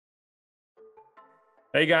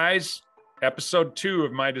Hey guys, episode 2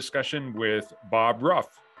 of my discussion with Bob Ruff.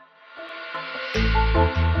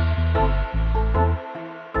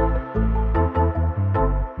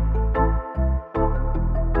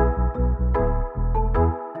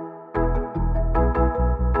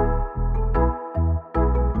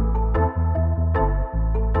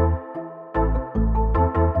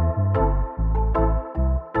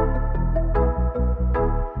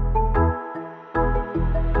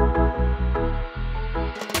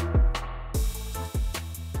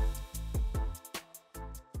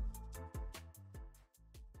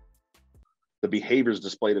 The behaviors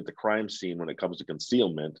displayed at the crime scene when it comes to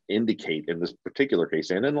concealment indicate in this particular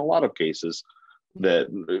case, and in a lot of cases, that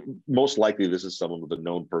most likely this is someone with a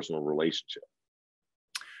known personal relationship.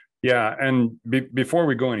 Yeah, and before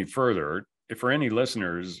we go any further, if for any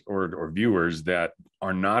listeners or viewers that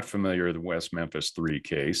are not familiar with the West Memphis 3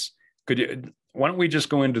 case, why don't we just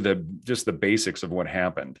go into the basics of what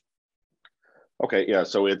happened? Okay, yeah,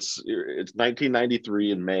 so it's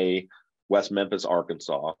 1993 in May, West Memphis,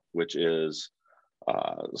 Arkansas, which is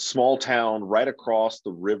a small town right across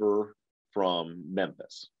the river from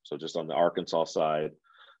Memphis. So just on the Arkansas side.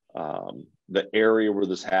 The area where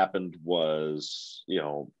this happened was,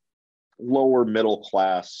 lower middle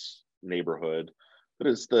class neighborhood, but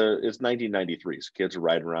it's 1993. So kids are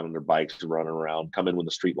riding around on their bikes and running around, come in when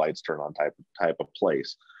the street lights turn on type of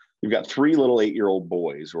place. You've got 3 little 8-year-old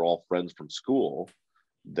boys who are all friends from school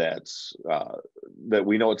that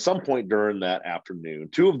we know at some point during that afternoon.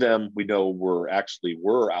 2 of them we know were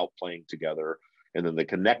out playing together, and then they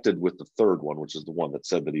connected with the third one, which is the one that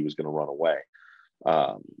said that he was going to run away.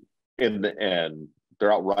 And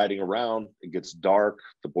they're out riding around. It gets dark.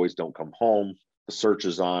 The boys don't come home. The search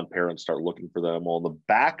is on. Parents start looking for them. Well, in the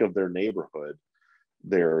back of their neighborhood,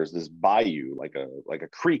 there's this bayou, like a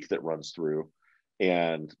creek that runs through,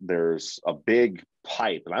 and there's a big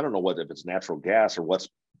pipe. And I don't know if it's natural gas or what's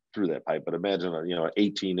through that pipe, but imagine an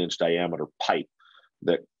 18-inch diameter pipe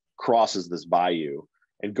that crosses this bayou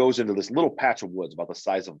and goes into this little patch of woods about the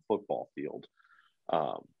size of a football field.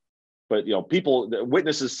 But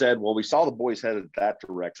witnesses said, well, we saw the boys headed that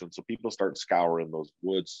direction, so people start scouring those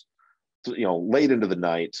woods, late into the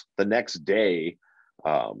night. The next day,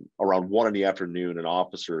 around 1 PM, an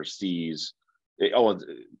officer sees,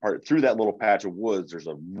 through that little patch of woods, there's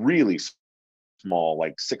a really small,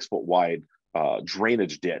 like 6-foot wide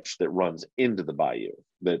drainage ditch that runs into the bayou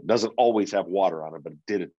that doesn't always have water on it, but it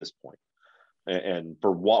did at this point. And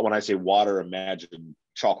for when I say water, imagine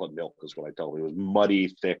chocolate milk is what I tell them. It was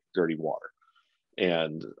muddy, thick, dirty water.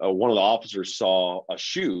 And one of the officers saw a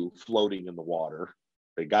shoe floating in the water.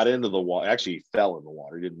 They got into the water, actually fell in the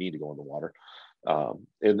water. He didn't need to go in the water.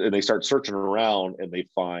 And they start searching around, and they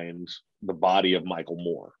find the body of Michael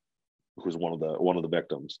Moore, who was one of the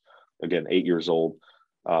victims. Again, 8 years old.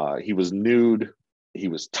 He was nude. He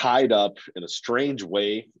was tied up in a strange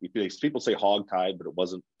way. People say hog-tied, but it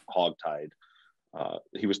wasn't hog-tied.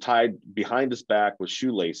 He was tied behind his back with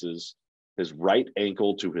shoelaces, his right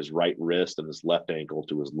ankle to his right wrist and his left ankle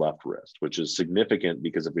to his left wrist, which is significant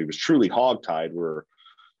because if he was truly hog-tied, where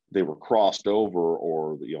they were crossed over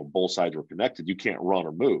or both sides were connected, you can't run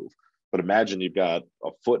or move. But imagine you've got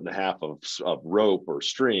 1.5 feet of rope or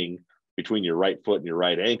string between your right foot and your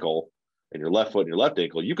right ankle, and your left foot and your left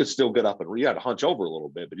ankle. You could still get up and you had to hunch over a little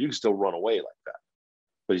bit, but you can still run away like that.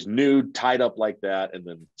 But he's nude, tied up like that, and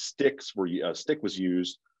then a stick was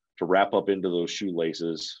used to wrap up into those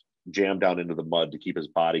shoelaces, jammed down into the mud to keep his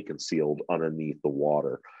body concealed underneath the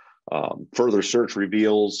water. Further search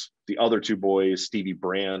reveals the other 2 boys, Stevie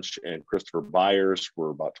Branch and Christopher Byers,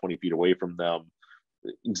 were about 20 feet away from them.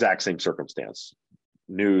 Exact same circumstance,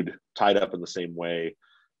 nude, tied up in the same way,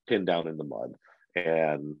 pinned down in the mud.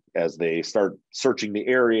 And as they start searching the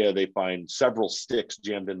area, they find several sticks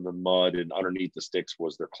jammed in the mud, and underneath the sticks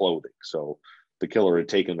was their clothing. So the killer had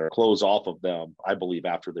taken their clothes off of them, I believe,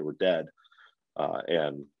 after they were dead,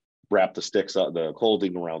 and wrapped the sticks up, the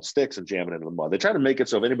clothing around sticks, and jam it into the mud. They try to make it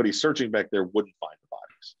so if anybody's searching back there, wouldn't find the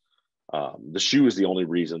bodies. The shoe is the only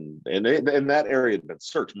reason, and that area had been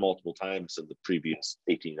searched multiple times in the previous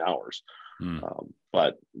 18 hours.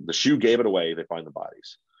 But the shoe gave it away. They find the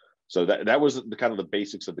bodies. So that was the kind of the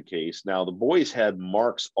basics of the case. Now, the boys had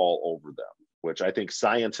marks all over them, which I think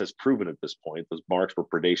science has proven at this point. Those marks were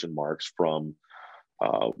predation marks from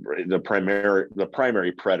the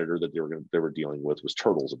primary predator that they were dealing with was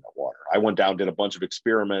turtles in that water. I went down, did a bunch of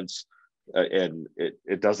experiments, and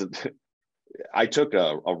it doesn't. I took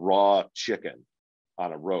a raw chicken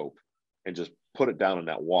on a rope and just put it down in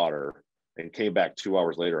that water, and came back 2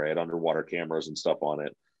 hours later. I had underwater cameras and stuff on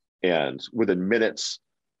it, and within minutes,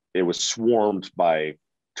 it was swarmed by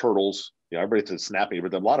turtles. You know, everybody says snapping,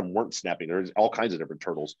 but a lot of them weren't snapping. There's all kinds of different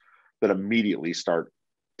turtles that immediately start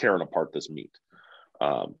tearing apart this meat.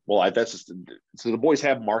 That's just, so the boys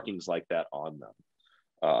have markings like that on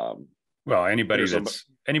them. Well, anybody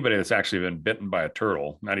that's actually been bitten by a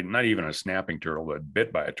turtle, not even a snapping turtle, but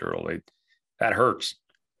bit by a turtle, that hurts.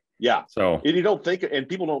 Yeah. So, and you don't think, and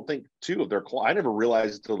people don't think too of their claw. I never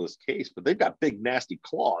realized until this case, but they've got big, nasty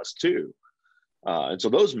claws too. And so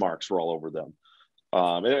those marks were all over them.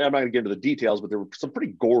 And I'm not going to get into the details, but there were some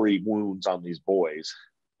pretty gory wounds on these boys.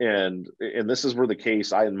 And this is where the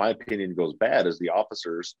case, in my opinion, goes bad, is the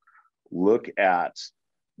officers look at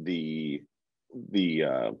the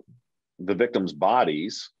victims'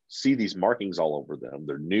 bodies, see these markings all over them.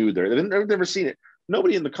 They're new. They've never seen it.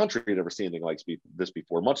 Nobody in the country had ever seen anything like this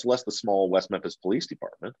before, much less the small West Memphis Police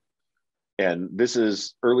Department. And this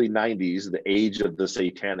is early 90s, the age of the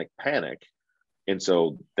satanic panic. And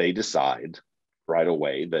so they decide right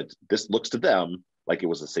away that this looks to them like it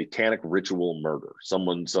was a satanic ritual murder.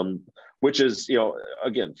 Which is,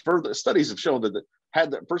 again, further studies have shown that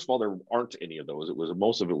first of all, there aren't any of those.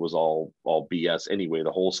 Most of it was all BS anyway,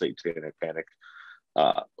 the whole satanic panic.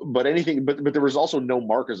 But there was also no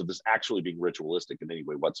markers of this actually being ritualistic in any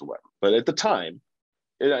way whatsoever. But at the time,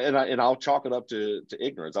 and I'll chalk it up to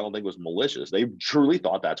ignorance. I don't think it was malicious. They truly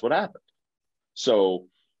thought that's what happened. So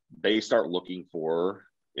they start looking for,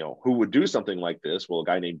 who would do something like this. Well, a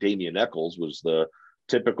guy named Damian Eccles was the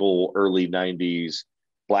typical early 90s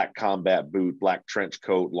black combat boot, black trench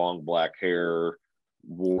coat, long black hair,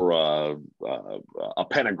 wore a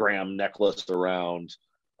pentagram necklace around.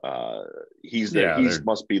 He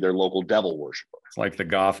must be their local devil worshiper. It's like the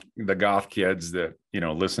goth kids that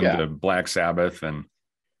listen to Black Sabbath, and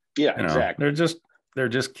exactly. They're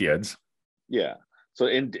just kids. Yeah. So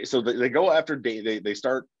they go after they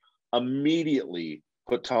start immediately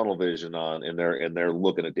put tunnel vision on, and they're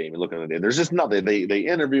looking at Damien, There's just nothing. They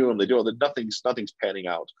interview him. They do all that. Nothing's panning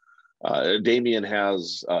out. Damien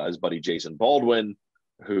has his buddy Jason Baldwin,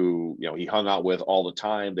 who he hung out with all the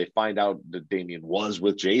time. They find out that Damien was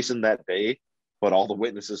with Jason that day, but all the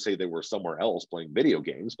witnesses say they were somewhere else playing video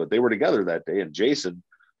games, but they were together that day. And Jason,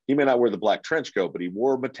 he may not wear the black trench coat, but he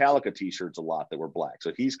wore Metallica t-shirts a lot that were black.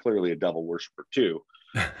 So he's clearly a devil worshiper too.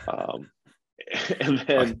 And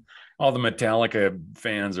then all the Metallica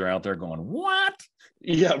fans are out there going, "What?"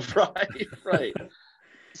 Yeah, right.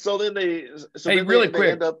 So then they really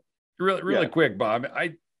quick, Bob.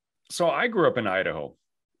 I grew up in Idaho,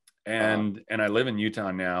 and I live in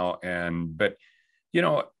Utah now. But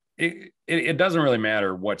it doesn't really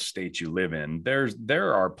matter what state you live in.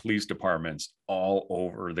 There are police departments all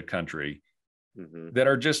over the country that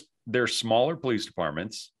are they're smaller police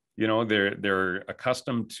departments. They're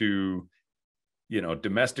accustomed to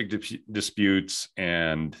domestic disputes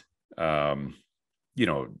and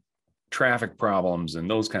traffic problems and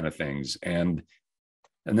those kind of things, and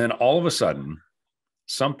then all of a sudden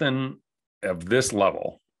something of this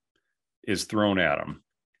level is thrown at them.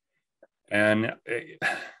 And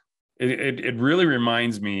it really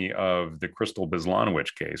reminds me of the Crystal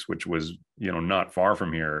Beslanowicz case, which was, not far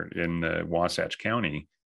from here in the Wasatch County,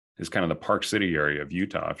 is kind of the Park City area of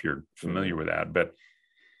Utah, if you're familiar with that. But,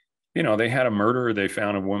 they had a murder. They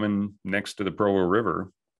found a woman next to the Provo River,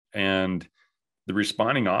 and the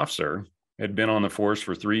responding officer had been on the force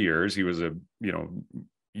for 3 years. He was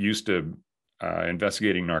used to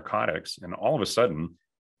investigating narcotics, and all of a sudden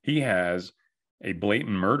he has a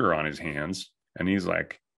blatant murder on his hands, and he's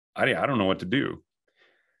like, I don't know what to do.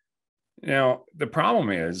 Now, the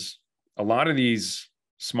problem is a lot of these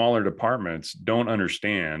smaller departments don't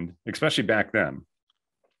understand, especially back then,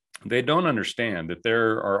 they don't understand that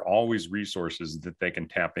there are always resources that they can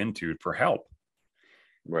tap into for help.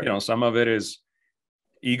 Right. Some of it is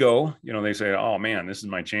ego. They say, "Oh man, this is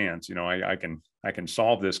my chance. I can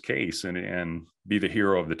solve this case and be the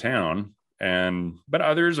hero of the town." But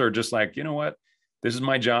others are just like, "You know what? This is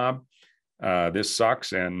my job. This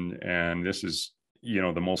sucks, and this is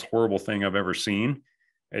the most horrible thing I've ever seen."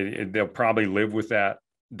 They'll probably live with that,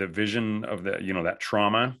 the vision of that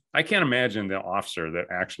trauma. I can't imagine the officer that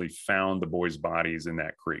actually found the boys' bodies in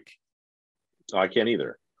that creek. I can't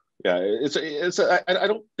either. Yeah, I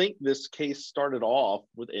don't think this case started off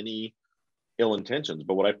with any ill intentions,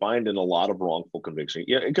 but what I find in a lot of wrongful conviction,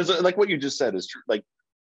 because like what you just said is true. Like,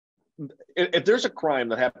 if there's a crime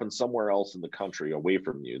that happened somewhere else in the country away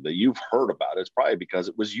from you that you've heard about, it's probably because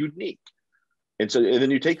it was unique. And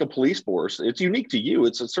then you take a police force, it's unique to you.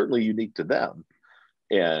 It's certainly unique to them.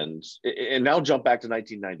 And now jump back to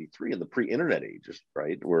 1993 in the pre-internet ages,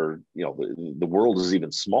 right? Where, the world is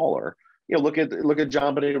even smaller. look at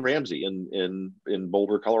John Benet Ramsey in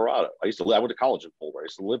Boulder, Colorado. I went to college in Boulder. I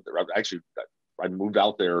used to live there. I moved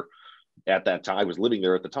out there at that time. I was living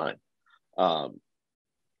there at the time.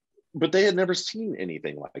 But they had never seen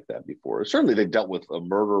anything like that before. Certainly they dealt with a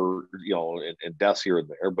murder, and deaths here and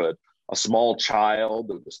there, but a small child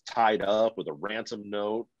that was tied up with a ransom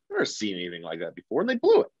note, never seen anything like that before, and they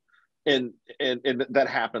blew it. And that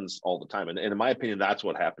happens all the time. And in my opinion, that's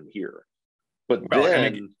what happened here. But well,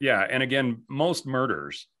 then, and again, most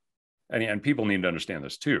murders, and people need to understand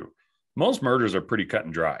this too. Most murders are pretty cut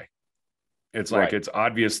and dry. It's like, it's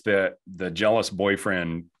obvious that the jealous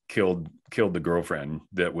boyfriend killed the girlfriend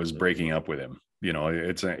that was breaking up with him.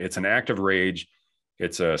 It's an act of rage.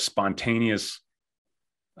 It's a spontaneous,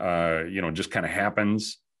 just kind of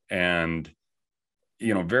happens. And,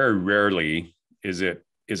 very rarely is it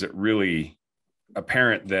really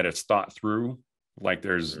apparent that it's thought through. Like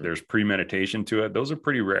there's premeditation to it. Those are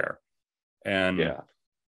pretty rare. And,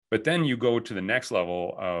 but then you go to the next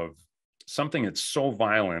level of something that's so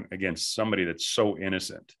violent against somebody that's so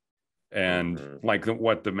innocent. And like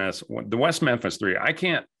the West Memphis 3, I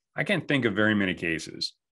can't think of very many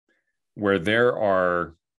cases where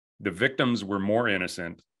the victims were more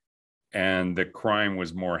innocent and the crime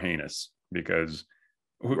was more heinous, because,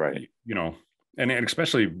 and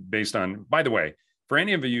especially based on, by the way, for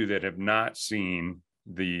any of you that have not seen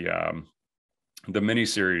the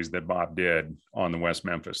miniseries that Bob did on the West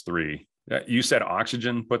Memphis 3, you said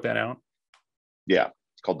Oxygen put that out? Yeah.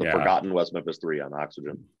 It's called The Forgotten West Memphis 3 on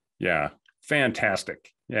Oxygen. Yeah,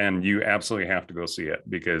 fantastic. And you absolutely have to go see it,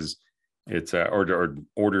 because it's or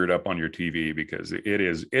order it up on your TV, because it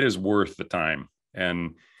is worth the time.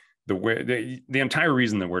 And the entire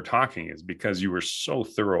reason that we're talking is because you were so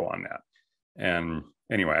thorough on that. And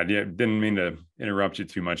anyway, I didn't mean to interrupt you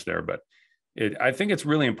too much there, but I think it's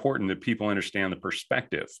really important that people understand the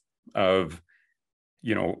perspective of,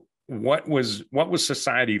 what was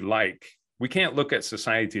society like. We can't look at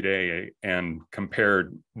society today and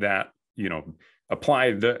compare that,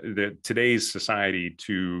 apply the today's society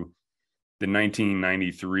to the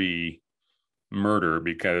 1993 murder,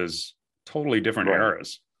 because totally different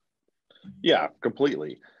eras. Yeah,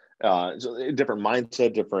 completely. So different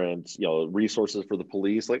mindset, different, resources for the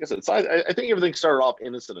police. Like I said, so I think everything started off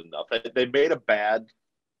innocent enough. They made a bad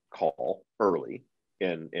call early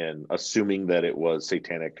in assuming that it was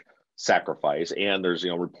satanic sacrifice. And there's,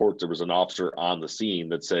 reports, there was an officer on the scene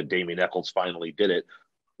that said Damien Eccles finally did it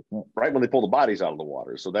right when they pulled the bodies out of the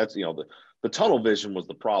water. So that's, the tunnel vision was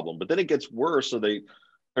the problem. But then it gets worse. So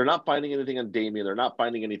they're not finding anything on Damien. They're not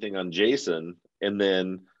finding anything on Jason. And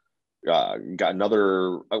then got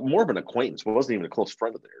another, more of an acquaintance, but wasn't even a close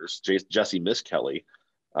friend of theirs, Jesse Miskelly.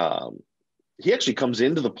 He actually comes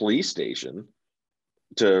into the police station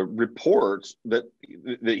to report that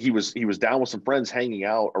he was down with some friends hanging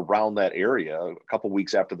out around that area a couple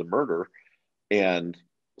weeks after the murder, and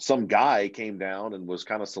some guy came down and was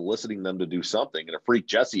kind of soliciting them to do something, and it freaked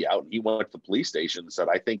Jesse out. And he went to the police station and said,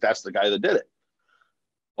 "I think that's the guy that did it."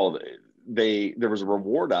 Well, there was a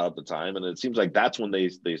reward out at the time, and it seems like that's when they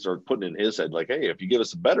started putting in his head, like, "Hey, if you give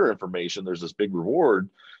us better information, there's this big reward."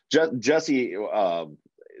 Jesse,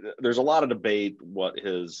 there's a lot of debate what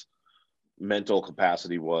his mental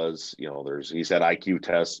capacity was. He's had IQ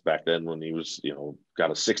tests back then when he was, got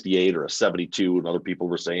a 68 or a 72, and other people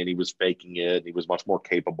were saying he was faking it. He was much more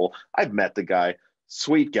capable. I've met the guy,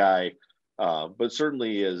 sweet guy, but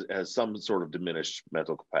certainly has some sort of diminished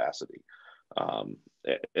mental capacity.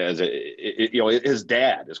 His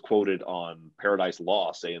dad is quoted on Paradise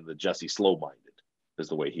Law saying that Jesse slow-minded is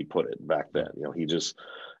the way he put it back then. He just,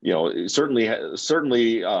 certainly had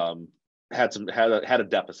a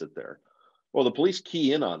deficit there. Well, the police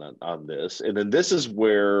key in on this, and then this is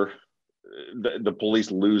where the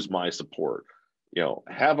police lose my support.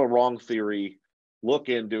 Have a wrong theory, look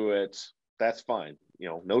into it. That's fine.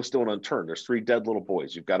 No stone unturned. There's 3 dead little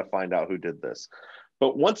boys. You've got to find out who did this.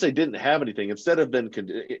 But once they didn't have anything, instead of then,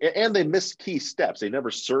 and they missed key steps. They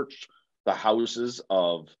never searched the houses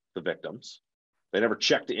of the victims. They never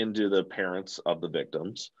checked into the parents of the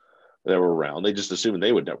victims that were around. They just assumed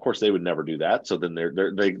they would. Of course, they would never do that. So then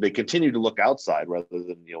they continue to look outside rather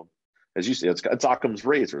than, as you say, it's Occam's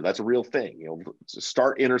razor. That's a real thing.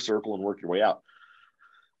 Start inner circle and work your way out.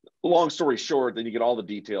 Long story short, then you get all the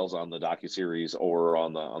details on the docuseries or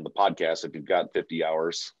on the podcast if you've got 50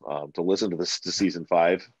 hours to listen to this to season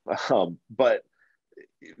 5. But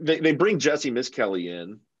they bring Jesse Miskelly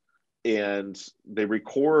in, and they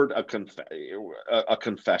record a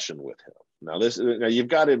confession with him. Now you've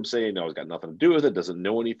got him saying, no, it's got nothing to do with it, doesn't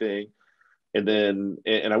know anything. And then,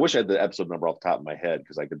 and I wish I had the episode number off the top of my head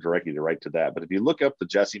because I could direct you right to that. But if you look up the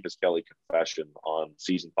Jesse Misskelley confession on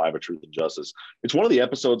season 5 of Truth and Justice, it's one of the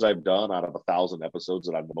episodes I've done out of 1,000 episodes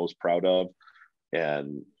that I'm the most proud of.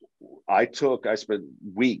 And I spent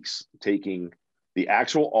weeks taking the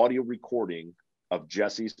actual audio recording of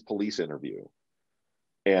Jesse's police interview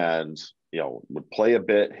and, would play a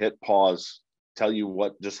bit, hit pause, tell you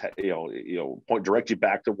what just, direct you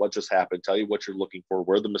back to what just happened, tell you what you're looking for,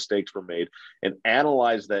 where the mistakes were made, and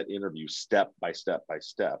analyze that interview step by step by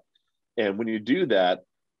step. And when you do that,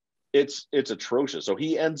 it's atrocious. So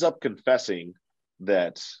he ends up confessing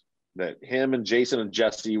that him and Jason and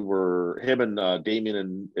Jesse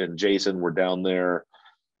Damien and Jason were down there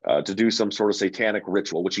to do some sort of satanic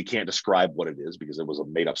ritual, which he can't describe what it is because it was a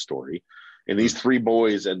made up story. And these 3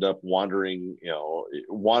 boys end up wandering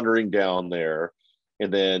down there.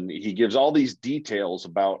 And then he gives all these details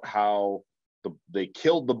about how they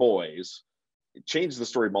killed the boys. It changes the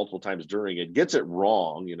story multiple times during it, gets it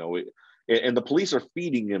wrong, and the police are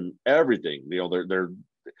feeding him everything. They're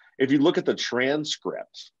if you look at the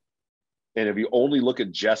transcript, and if you only look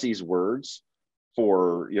at Jesse's words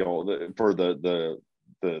for the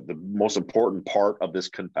most important part of this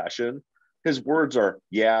confession, his words are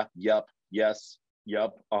yeah, yep, yes,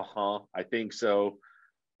 yep, I think so.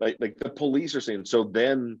 Like the police are saying, so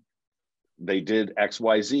then they did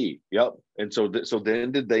XYZ. Yep. And so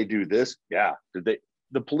then did they do this? Yeah.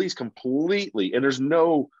 The police completely, and there's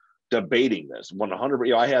no debating this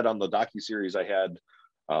 100. I had on the docuseries, I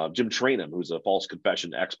had Jim Trainham, who's a false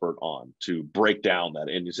confession expert, on to break down that.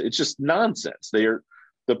 And it's just nonsense.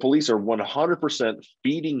 The police are 100%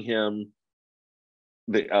 feeding him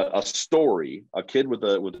a story, a kid with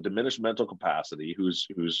a diminished mental capacity who's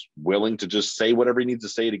willing to just say whatever he needs to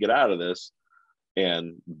say to get out of this.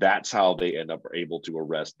 And that's how they end up able to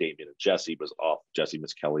arrest Damien and Jesse, was off Jesse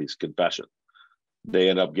Misskelley's confession. They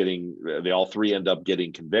all 3 end up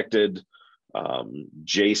getting convicted.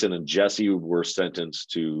 Jason and Jesse were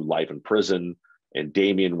sentenced to life in prison, and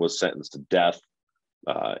Damien was sentenced to death.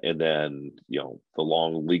 And then, the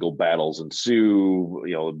long legal battles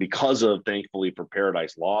ensue, because of, thankfully for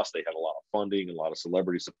Paradise Lost, they had a lot of funding, a lot of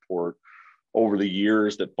celebrity support over the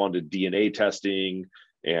years that funded DNA testing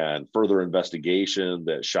and further investigation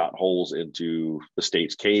that shot holes into the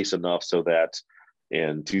state's case enough so that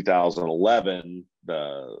in 2011,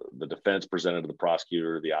 the defense presented to the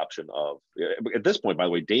prosecutor the option of, at this point, by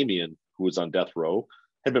the way, Damien, who was on death row,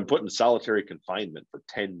 had been put in solitary confinement for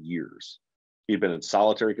 10 years. He'd been in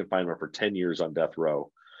solitary confinement for 10 years on death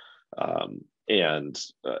row. And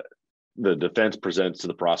the defense presents to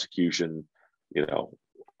the prosecution,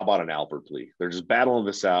 about an Alford plea. They're just battling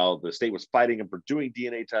this out. The state was fighting him for doing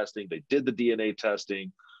DNA testing. They did the DNA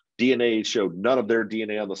testing. DNA showed none of their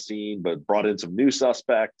DNA on the scene, but brought in some new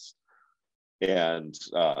suspects. And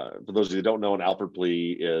for those of you who don't know, an Alford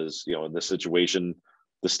plea is, in this situation,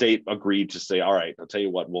 the state agreed to say, all right, I'll tell you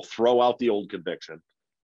what, we'll throw out the old conviction.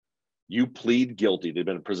 You plead guilty. They've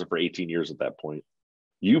been in prison for 18 years at that point.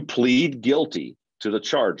 You plead guilty to the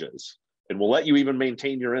charges, and we'll let you even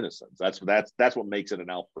maintain your innocence. That's what makes it an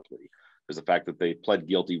Alford plea, is the fact that they pled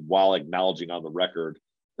guilty while acknowledging on the record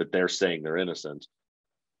that they're saying they're innocent.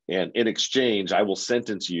 And in exchange, I will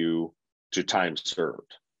sentence you to time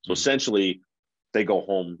served. So essentially, they go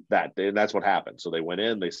home that day, and that's what happened. So they went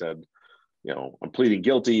in, they said, I'm pleading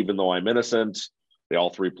guilty even though I'm innocent. They all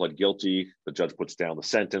 3 pled guilty. The judge puts down the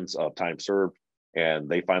sentence of time served, and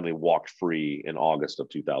they finally walked free in August of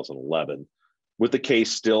 2011, with the case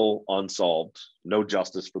still unsolved, no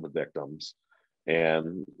justice for the victims.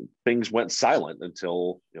 And things went silent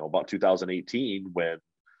until, about 2018, when,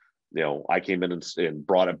 I came in and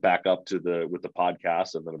brought it back up with the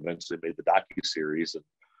podcast, and then eventually made the docuseries and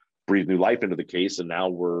breathed new life into the case. And now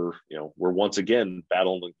we're once again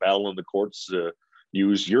battling the courts to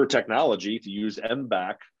use your technology, to use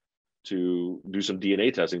MBAC to do some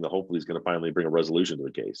DNA testing that hopefully is going to finally bring a resolution to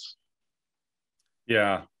the case.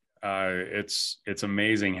 Yeah. It's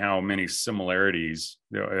amazing how many similarities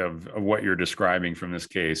of what you're describing from this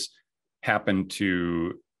case happened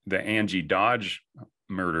to the Angie Dodge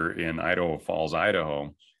murder in Idaho Falls,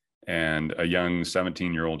 Idaho. And a young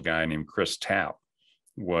 17-year-old guy named Chris Tapp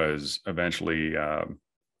was eventually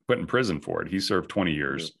put in prison for it. He served 20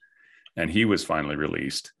 years. And he was finally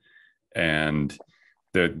released. And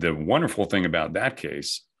the wonderful thing about that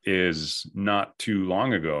case is, not too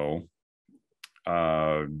long ago,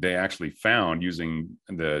 they actually found, using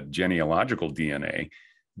the genealogical DNA,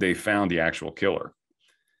 they found the actual killer.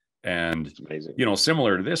 And,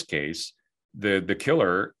 similar to this case, the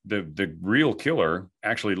killer, the real killer,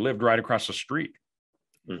 actually lived right across the street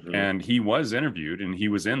Mm-hmm. And he was interviewed and he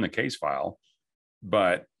was in the case file,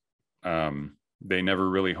 but they never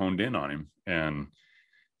really honed in on him. And,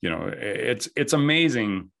 you know, it's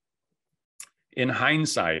amazing in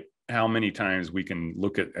hindsight how many times we can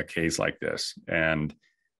look at a case like this and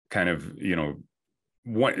kind of, you know,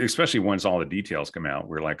 especially once all the details come out,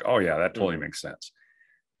 we're like, oh yeah, that totally makes sense.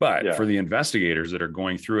 But for the investigators that are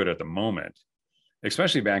going through it at the moment,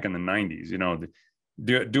 especially back in the 90s, you know,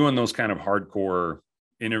 doing those kind of hardcore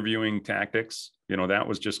interviewing tactics, you know, that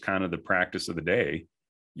was just kind of the practice of the day.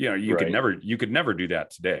 You know, you could never do that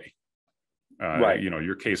today. You know,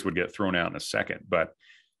 your case would get thrown out in a second. But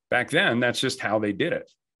back then, that's just how they did it.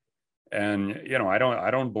 And, you know, I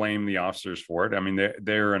don't blame the officers for it. I mean,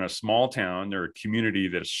 they're in a small town. They're a community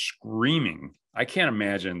that's screaming. I can't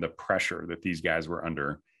imagine the pressure that these guys were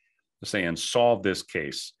under, saying, solve this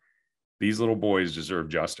case. These little boys deserve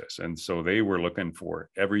justice. And so they were looking for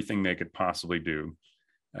everything they could possibly do.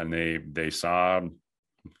 And they saw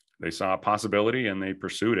a possibility and they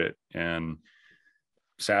pursued it. And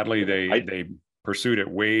sadly, they pursued it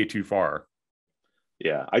way too far.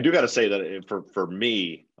 Yeah, I do got to say that for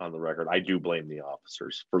me, on the record, I do blame the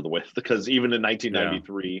officers for the way, because even in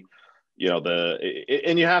 1993, you know,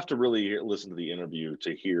 and you have to really listen to the interview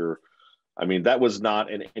to hear. I mean, that was not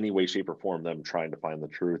in any way, shape, or form them trying to find the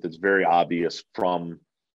truth. It's very obvious from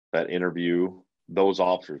that interview. Those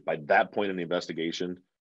officers, by that point in the investigation,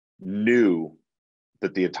 knew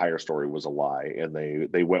that the entire story was a lie, and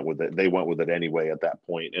they went with it. They went with it anyway at that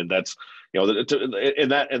point. And that's, you know, in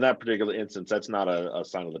that particular instance, that's not a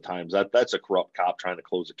sign of the times. That's a corrupt cop trying to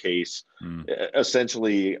close a case.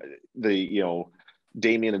 Essentially, you know,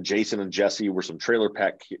 Damien and Jason and Jesse were some trailer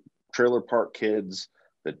park kids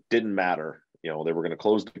that didn't matter. You know, they were going to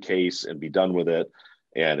close the case and be done with it.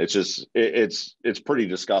 And it's just it's pretty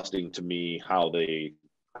disgusting to me how they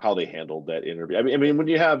handled that interview. I mean, when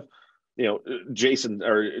you have, you know, Jason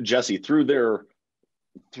or Jesse through their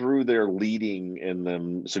leading and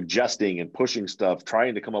them suggesting and pushing stuff,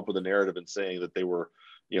 trying to come up with a narrative and saying that they were,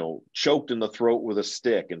 you know, choked in the throat with a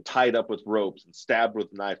stick and tied up with ropes and stabbed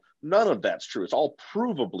with knives. None of that's true. It's all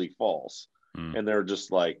provably false. And they're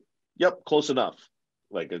just like, yep, close enough.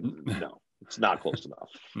 Like, no, it's not close enough.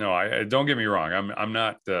 No, I don't get me wrong. I'm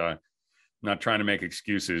not trying to make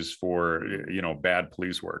excuses for, you know, bad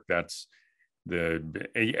police work. That's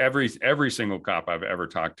every single cop I've ever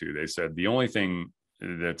talked to, they said the only thing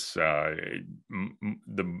that's the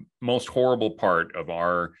most horrible part of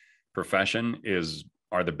our profession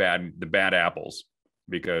are the bad apples,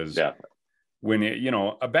 because when you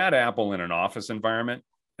know, a bad apple in an office environment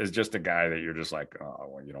is just a guy that you're just like, oh,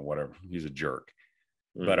 well, you know, whatever, he's a jerk.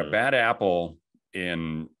 But a bad apple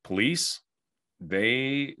in police,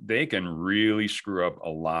 they can really screw up a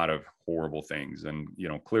lot of horrible things. And, you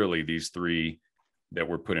know, clearly these three that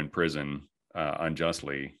were put in prison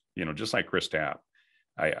unjustly, you know, just like Chris Tapp,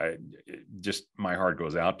 I just, my heart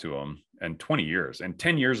goes out to him. And 20 years and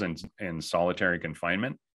 10 years in solitary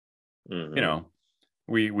confinement, you know,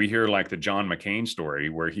 we hear like the John McCain story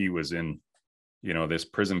where he was in, you know, this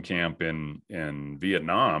prison camp in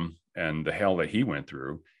Vietnam and the hell that he went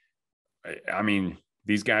through. I mean,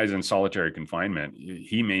 these guys in solitary confinement,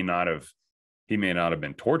 he may not have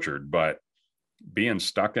been tortured, but being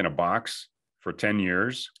stuck in a box for 10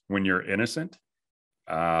 years when you're innocent,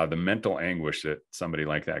 the mental anguish that somebody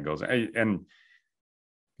like that goes. And,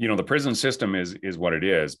 you know, the prison system is what it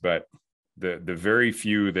is, but the very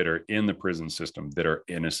few that are in the prison system that are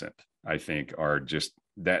innocent, I think, are just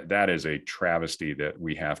that is a travesty that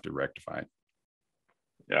we have to rectify.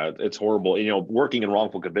 Yeah, it's horrible. You know, working in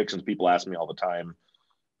wrongful convictions, people ask me all the time,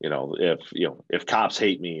 you know, if cops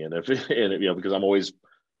hate me, and you know, because I'm always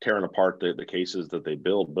tearing apart the cases that they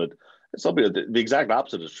build. But it's something the exact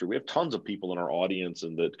opposite is true. We have tons of people in our audience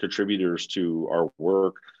and that contributors to our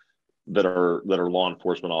work that are law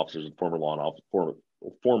enforcement officers and former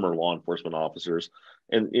law enforcement officers,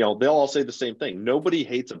 and you know, they'll all say the same thing. Nobody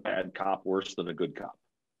hates a bad cop worse than a good cop.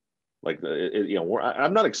 Like, you know,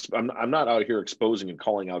 I'm not out here exposing and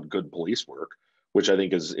calling out good police work, which I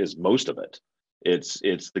think is most of it. It's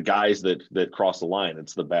the guys that cross the line.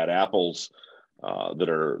 It's the bad apples that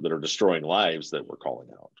are destroying lives that we're calling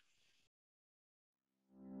out.